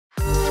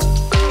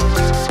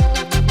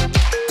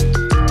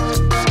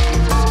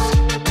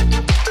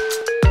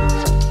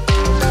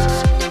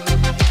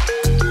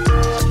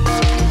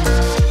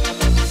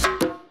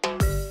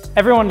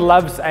Everyone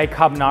loves a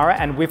carbonara,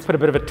 and we've put a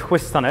bit of a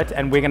twist on it,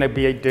 and we're going to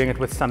be doing it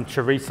with some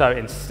chorizo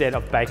instead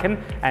of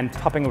bacon and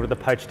topping it with a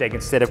poached egg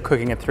instead of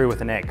cooking it through with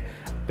an egg.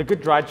 The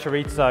good dried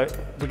chorizo,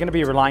 we're going to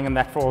be relying on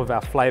that for all of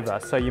our flavor,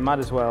 so you might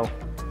as well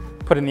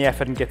put in the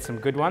effort and get some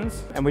good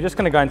ones. And we're just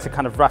going to go into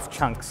kind of rough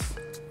chunks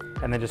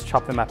and then just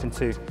chop them up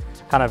into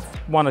kind of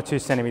 1 or 2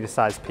 centimeter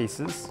sized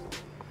pieces.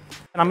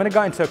 And I'm going to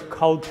go into a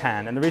cold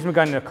pan, and the reason we're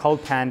going into a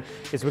cold pan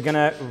is we're going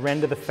to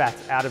render the fat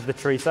out of the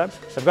chorizo.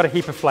 They've got a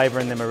heap of flavor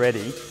in them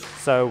already,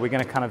 so we're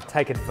going to kind of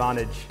take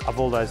advantage of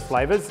all those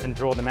flavors and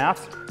draw them out.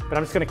 But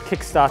I'm just going to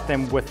kickstart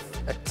them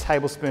with a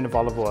tablespoon of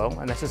olive oil,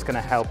 and that's just going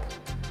to help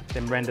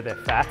them render their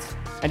fat.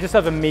 And just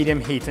over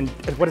medium heat, and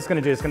what it's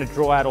going to do is it's going to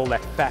draw out all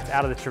that fat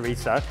out of the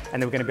chorizo, and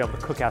then we're going to be able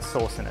to cook our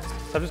sauce in it.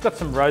 So I've just got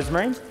some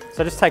rosemary,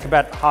 so just take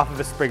about half of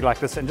a sprig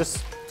like this and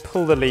just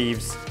pull the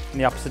leaves in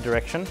the opposite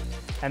direction.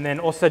 And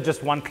then also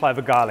just 1 clove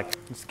of garlic.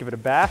 Just give it a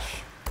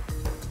bash.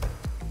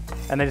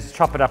 And then just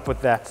chop it up with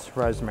that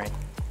rosemary.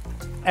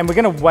 And we're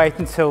gonna wait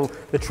until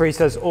the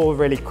chorizo is all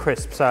really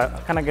crisp. So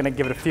I'm kind of gonna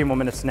give it a few more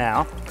minutes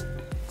now.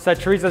 So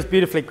chorizo's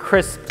beautifully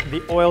crisp.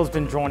 The oil's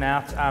been drawn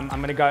out. I'm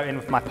gonna go in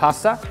with my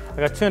pasta. I've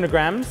got 200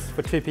 grams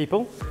for 2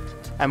 people.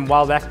 And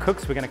while that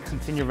cooks, we're gonna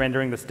continue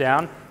rendering this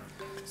down.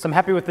 So I'm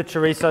happy with the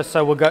chorizo,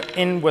 so we'll go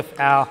in with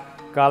our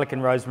garlic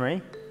and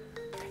rosemary.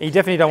 And you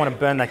definitely don't wanna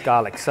burn that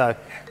garlic. So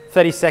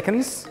 30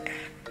 seconds.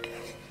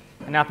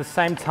 And now at the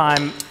same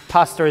time,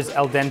 pasta is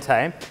al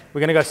dente.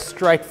 We're gonna go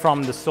straight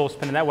from the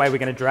saucepan, and that way we're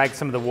gonna drag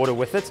some of the water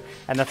with it,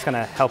 and that's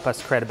gonna help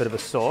us create a bit of a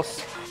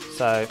sauce.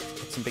 So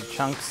get some big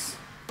chunks,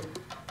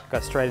 go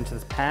straight into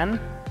this pan.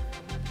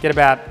 Get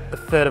about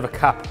 1/3 of a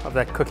cup of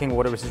that cooking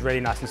water, which is really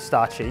nice and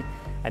starchy,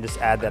 and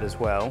just add that as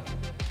well.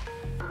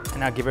 And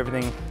now give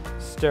everything a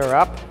stir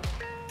up.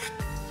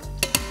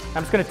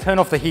 I'm just going to turn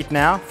off the heat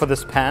now for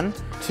this pan.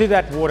 To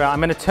that water,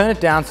 I'm going to turn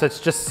it down so it's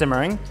just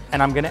simmering,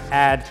 and I'm going to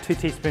add 2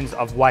 teaspoons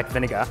of white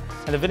vinegar.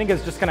 And the vinegar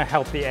is just going to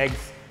help the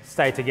eggs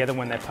stay together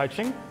when they're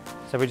poaching.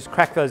 So we just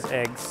crack those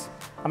eggs.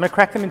 I'm going to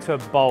crack them into a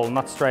bowl,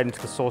 not straight into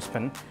the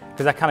saucepan,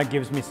 because that kind of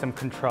gives me some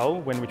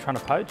control when we're trying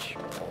to poach.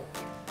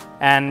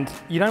 And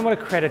you don't want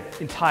to create an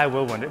entire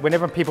whirlwind.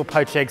 Whenever people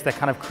poach eggs, they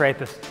kind of create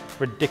this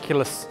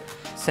ridiculous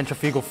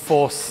centrifugal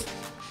force.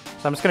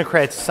 So I'm just going to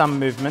create some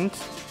movement,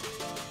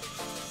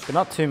 but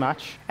not too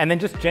much. And then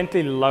just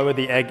gently lower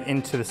the egg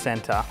into the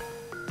center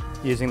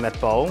using that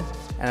bowl,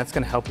 and that's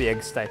going to help the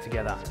eggs stay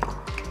together.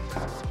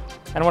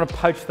 And I want to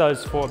poach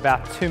those for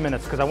about 2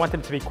 minutes because I want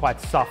them to be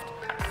quite soft,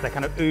 so they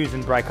kind of ooze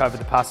and break over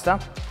the pasta.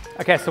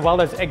 Okay, so while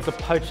those eggs are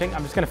poaching,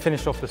 I'm just going to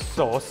finish off the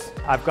sauce.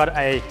 I've got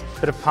a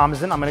bit of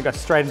Parmesan. I'm going to go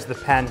straight into the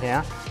pan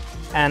here.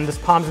 And this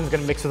Parmesan is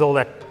going to mix with all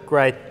that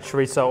great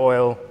chorizo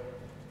oil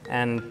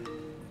and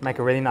make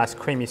a really nice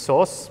creamy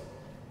sauce.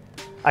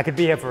 I could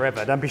be here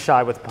forever, don't be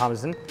shy with the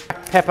Parmesan.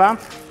 Pepper,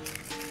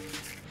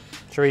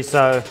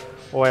 chorizo,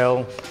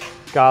 oil,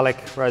 garlic,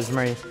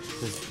 rosemary.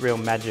 This is real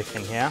magic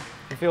in here.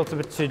 If you feel it's a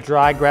bit too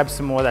dry, grab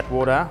some more of that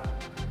water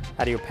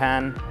out of your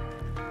pan,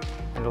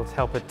 and it'll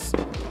help it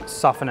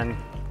soften and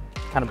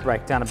kind of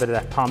break down a bit of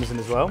that Parmesan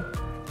as well.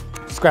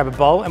 Just grab a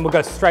bowl, and we'll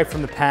go straight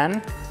from the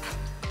pan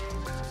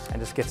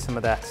and just get some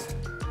of that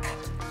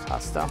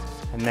pasta.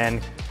 And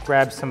then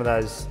grab some of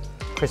those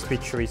crispy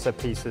chorizo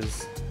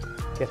pieces,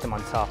 get them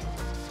on top.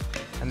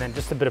 And then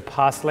just a bit of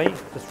parsley,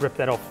 just rip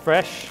that off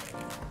fresh.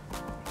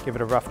 Give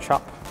it a rough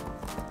chop,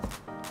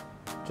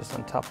 just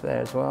on top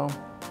there as well.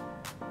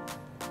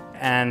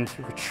 And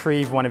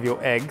retrieve one of your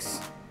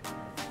eggs,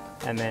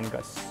 and then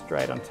go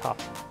straight on top.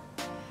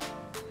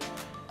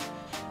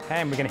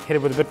 Okay, and we're gonna hit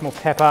it with a bit more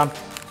pepper,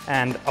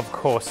 and of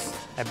course,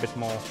 a bit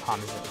more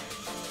Parmesan.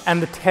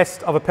 And the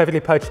test of a perfectly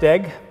poached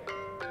egg,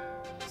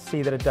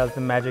 see that it does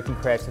the magic and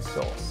creates a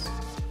sauce.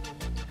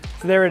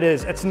 So there it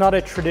is. It's not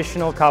a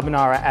traditional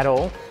carbonara at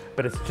all,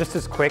 but it's just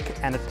as quick,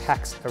 and it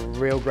packs a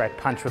real great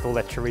punch with all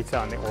that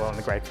chorizo and the oil and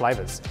the great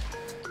flavors.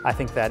 I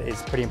think that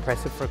is pretty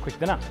impressive for a quick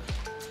dinner.